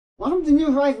Welcome to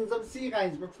New Horizons. I'm see you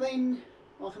guys. We're playing.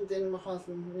 Welcome to Animal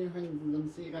Crossing New Horizons.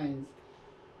 I'm see you guys.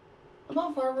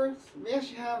 About fireworks, we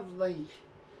actually have like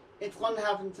it's going to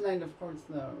happen tonight, of course,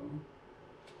 though.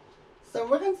 So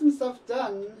we're getting some stuff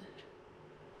done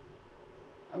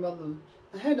about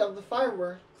ahead of the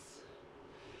fireworks,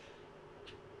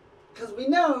 because we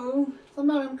know some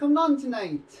of them coming on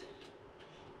tonight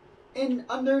in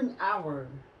under an hour.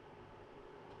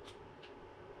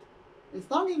 It's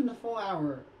not even a full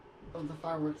hour of the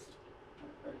fireworks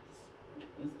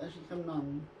is actually coming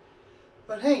on.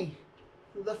 But hey,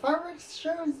 the fireworks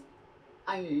shows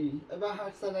about how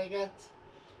excited I get.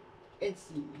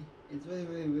 It's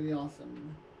really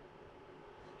awesome.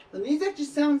 The music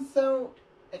just sounds so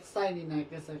exciting, I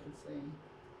guess I could say.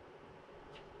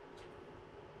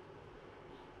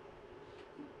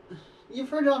 You've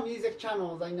heard it on music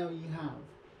channels, I know you have.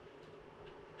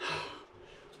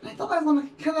 I thought I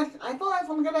was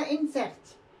gonna get an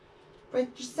insect, but I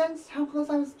just sensed how close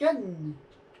I was getting.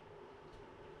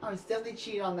 I was definitely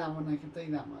cheating on that one, I can tell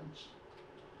you that much.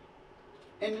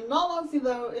 And in all honesty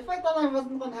though, if I thought I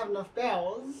wasn't gonna have enough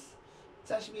bells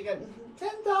to actually be getting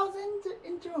 10,000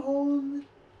 into a hole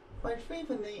quite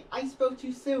frequently, I spoke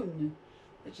too soon,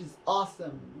 which is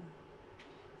awesome.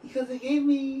 Because it gave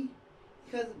me,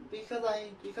 because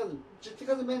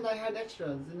it meant I had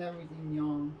extras and everything,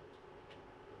 y'all.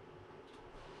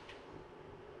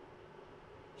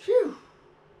 Phew!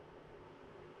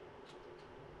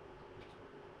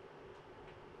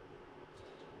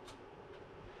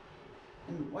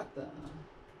 And what the?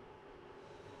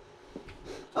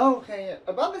 Okay,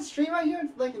 about the stream right here,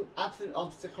 it's like an absolute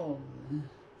obstacle.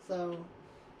 So,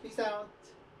 peace out.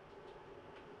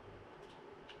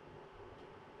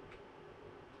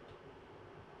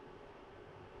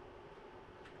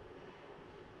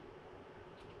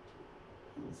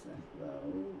 One sec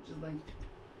though, just like,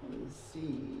 let's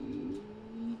see.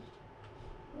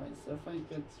 Right, so if I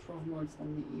get 12 more, it's gonna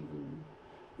be even.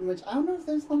 Which, I don't know if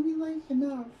there's gonna be like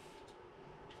enough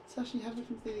to actually have it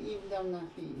completely even down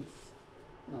that piece.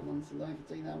 Not once I can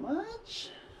tell you that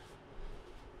much.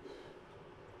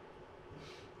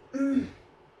 And,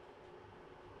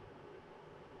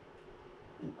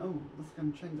 oh, let's go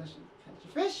transition. Catch a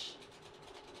fish.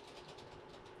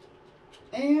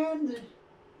 And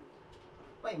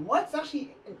wait, what's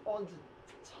actually an old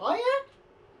tire?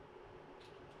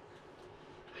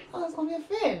 I thought it was gonna be a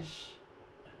fish.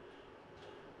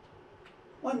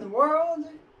 What in the world?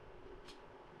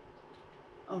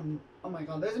 Oh my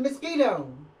god, there's a mosquito!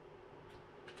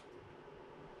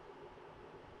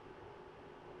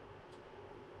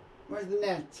 Where's the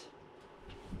net?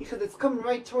 Because it's coming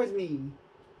right towards me.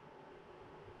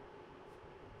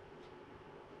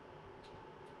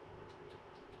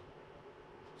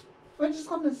 We're just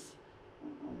gonna...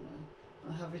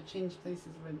 I'll have it change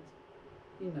places with,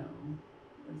 you know,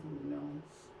 or something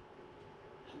else.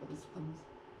 How about this one?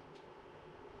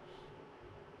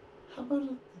 How about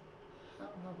it? How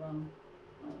about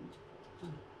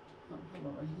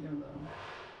right here though?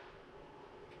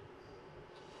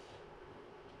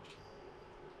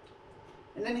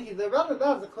 And then that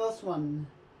was a close one.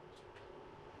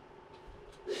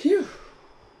 Phew.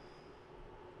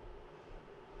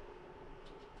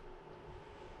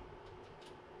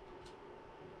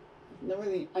 No,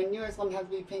 really, I knew I was going to have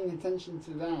to be paying attention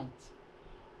to that.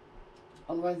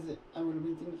 Otherwise, I would have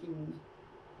been thinking,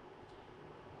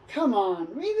 come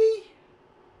on, really?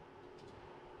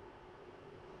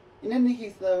 In any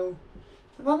case, though,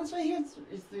 the bonus right here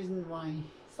is the reason why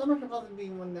summer could probably be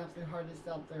one of the hardest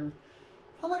out there.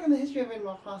 Probably in the history of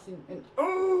Animal Crossing, and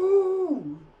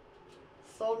oh,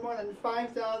 sold more than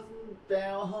 5,000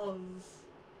 bells.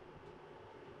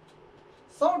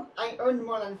 Sold, I earned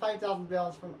more than 5,000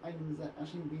 bells from items that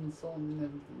actually being sold and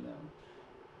everything, though.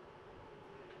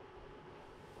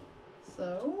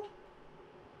 So,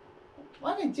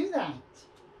 why did I do that?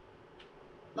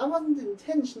 That wasn't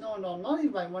intentional at all, not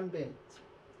even by one bit.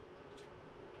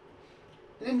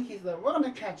 In any case though, we're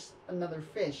gonna catch another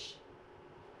fish.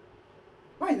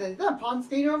 Wait, is that a pond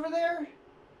skater over there?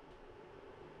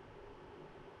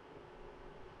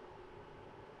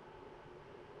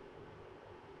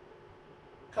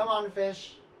 Come on,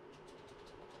 fish.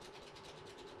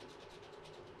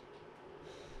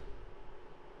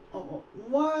 Oh,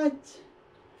 what?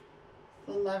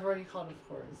 Well, I've already caught, of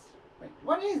course. Wait,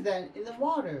 what is that in the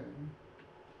water?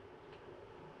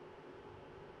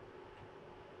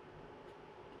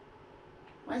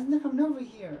 Why isn't it coming over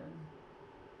here?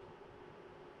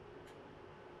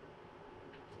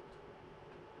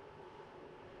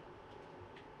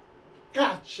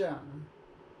 Gotcha!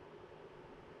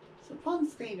 It's a pond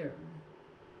skater.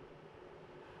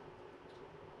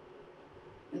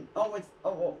 Oh, it's,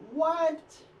 oh, what?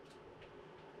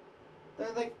 There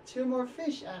are like 2 more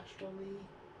fish, actually.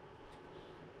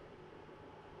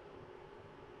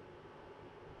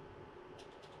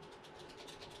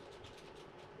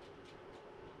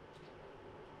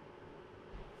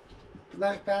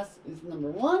 Black bass is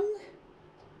number 1.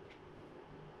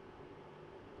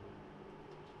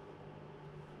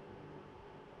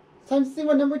 Time to see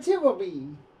what number 2 will be.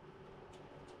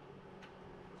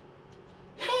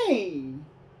 Hey!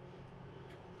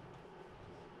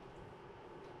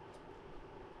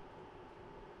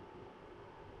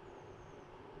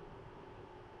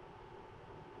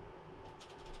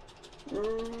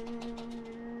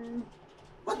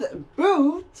 What the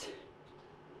boot?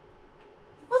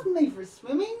 It wasn't made for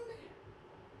swimming.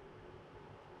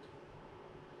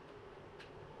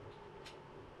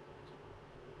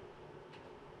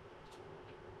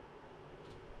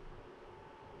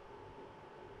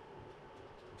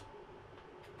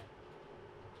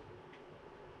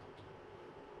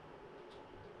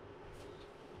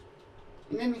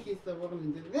 In any case, though, we're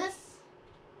going to do this,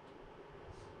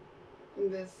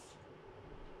 and this,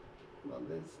 well,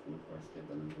 this, and of course get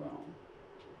them as well.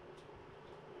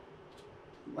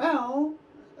 Well,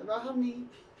 about how many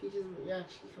peaches we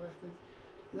actually collected,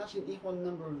 there's actually an equal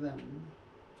number of them.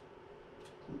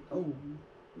 Oh,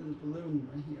 there's a balloon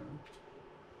right here.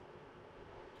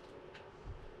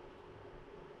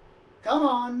 Come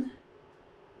on!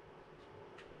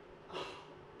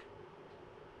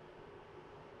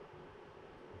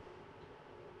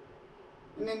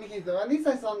 In any case, though, at least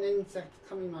I saw an insect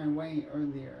coming my way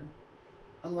earlier.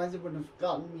 Otherwise, it would have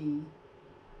gotten me,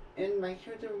 and my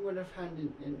character would have had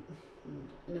it, and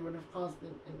it would have caused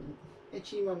an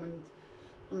itchy moment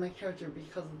on my character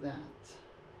because of that.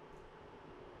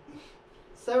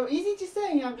 So easy to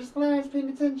say. I'm just glad I was paying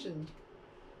attention.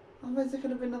 Otherwise, it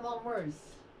could have been a lot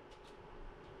worse.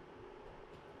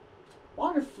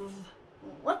 Waterfall.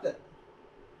 What the?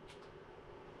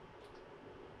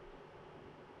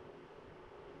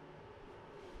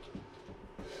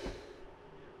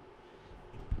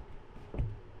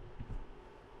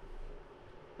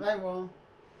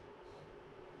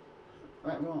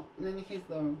 Right, well, in any case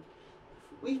though,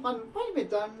 we've gotten quite a bit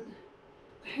done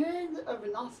ahead of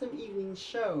an awesome evening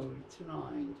show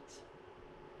tonight.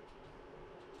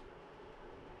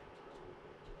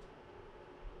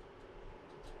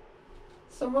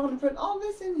 So we're going to put all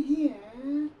this in here,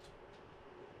 and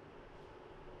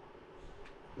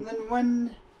then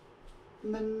when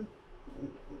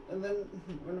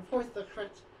of course the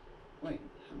correct, wait,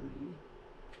 how many?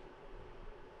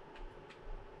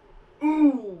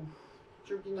 Ooh!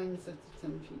 39 sets of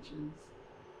 10 peaches.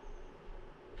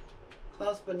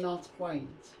 Close but not quite.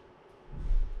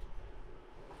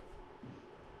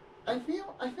 I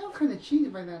feel kind of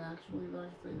cheated by that actually, though I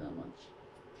say that much.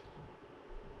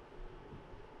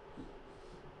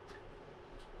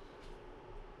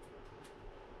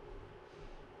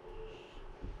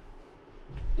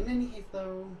 In any case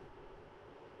though,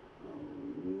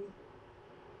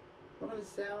 we're gonna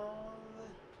sell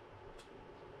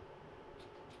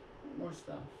more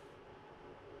stuff.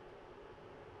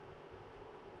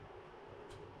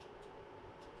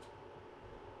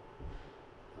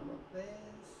 How about this?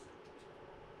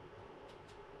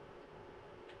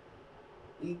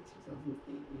 2008,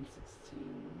 2016.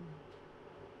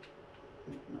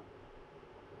 No.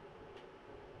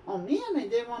 Oh man, I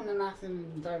did want an accident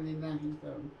entirely lacking, so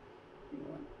you know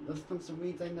what? Those clumps of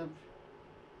weeds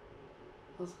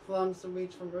those clumps of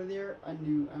weeds from earlier, I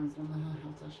knew I was gonna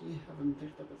have to actually have them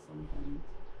picked up at some point.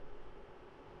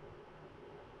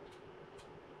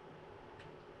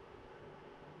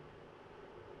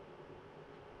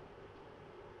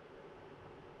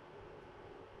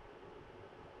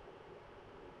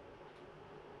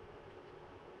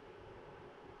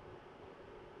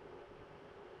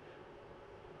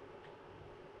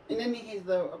 In any case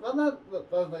though, about that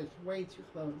was like way too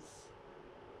close.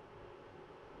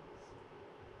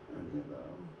 Earlier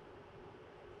though.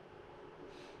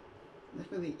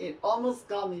 Literally, it almost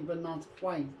got me, but not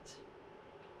quite.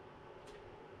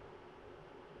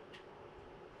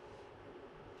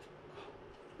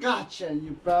 Gotcha,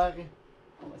 you bug.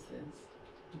 Oh, what's this?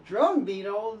 Drone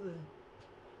beetles?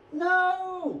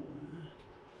 No!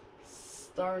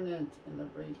 Darn it, in the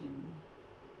breaking.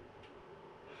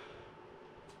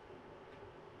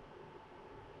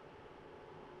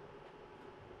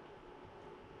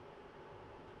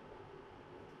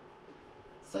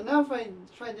 So now if I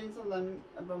try doing something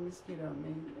about mosquito, I may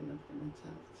end up getting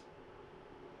attacked.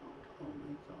 Oh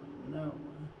my god, no.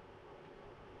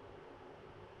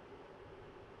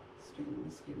 Speaking of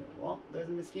mosquito, well, there's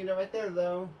a mosquito right there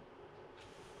though.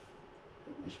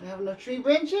 Put my Wish we have enough tree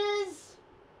branches.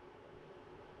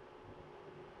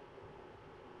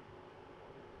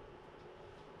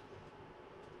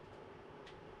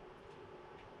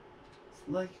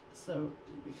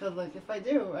 Because if I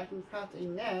do, I can craft a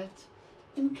net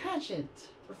and catch it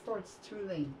before it's too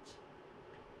late.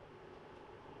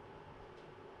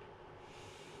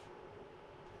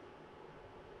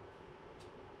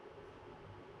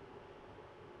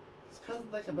 It's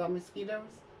because about mosquitoes.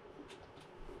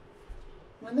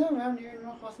 When they're around your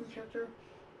Animal Crossing character,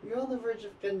 you're on the verge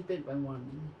of getting bit by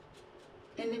one.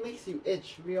 And it makes you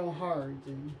itch real hard.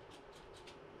 I'm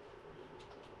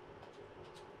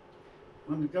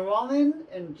going to go all in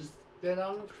and just get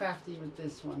on crafty with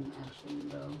this one, actually,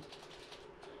 though.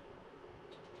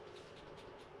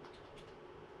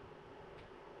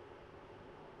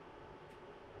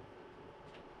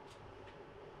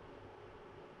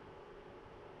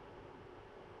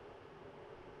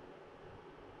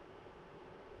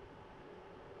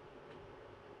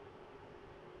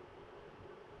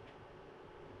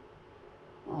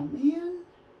 Oh, man.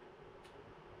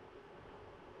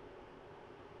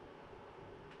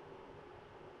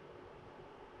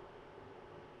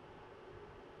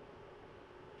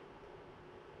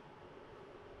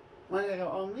 Why did I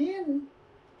go, oh man,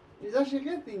 it's actually a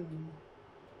good thing.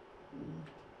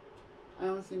 I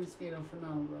don't see a mosquito for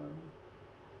now, bro.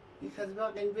 Because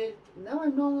about getting bit, now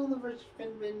I'm not on the verge of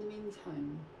getting bit in the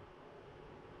meantime.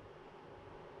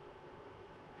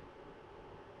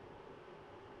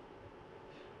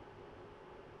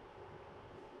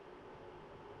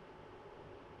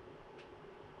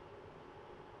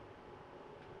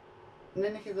 And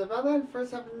then because about that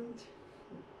first happened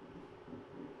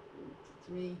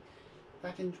to me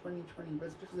back in 2020, but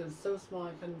it's because it was so small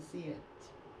I couldn't see it.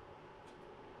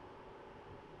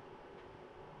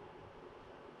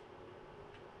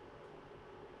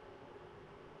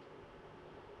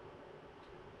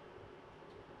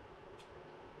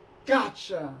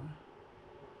 Gotcha!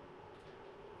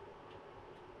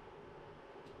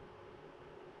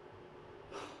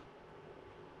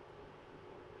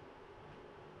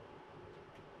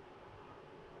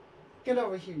 Get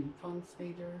over here, you pond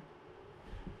skater.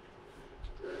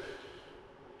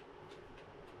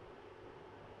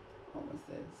 What was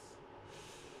this?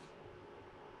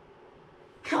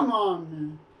 Come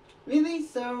on! Really?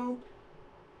 So?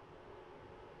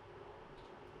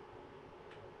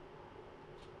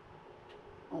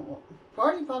 Oh,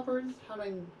 party poppers? How do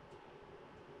I...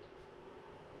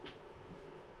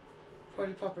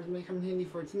 Party poppers may come in handy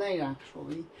for tonight,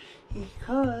 actually.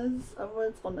 Because of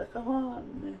what's gonna come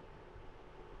on.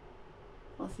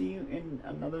 I'll see you in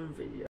another video.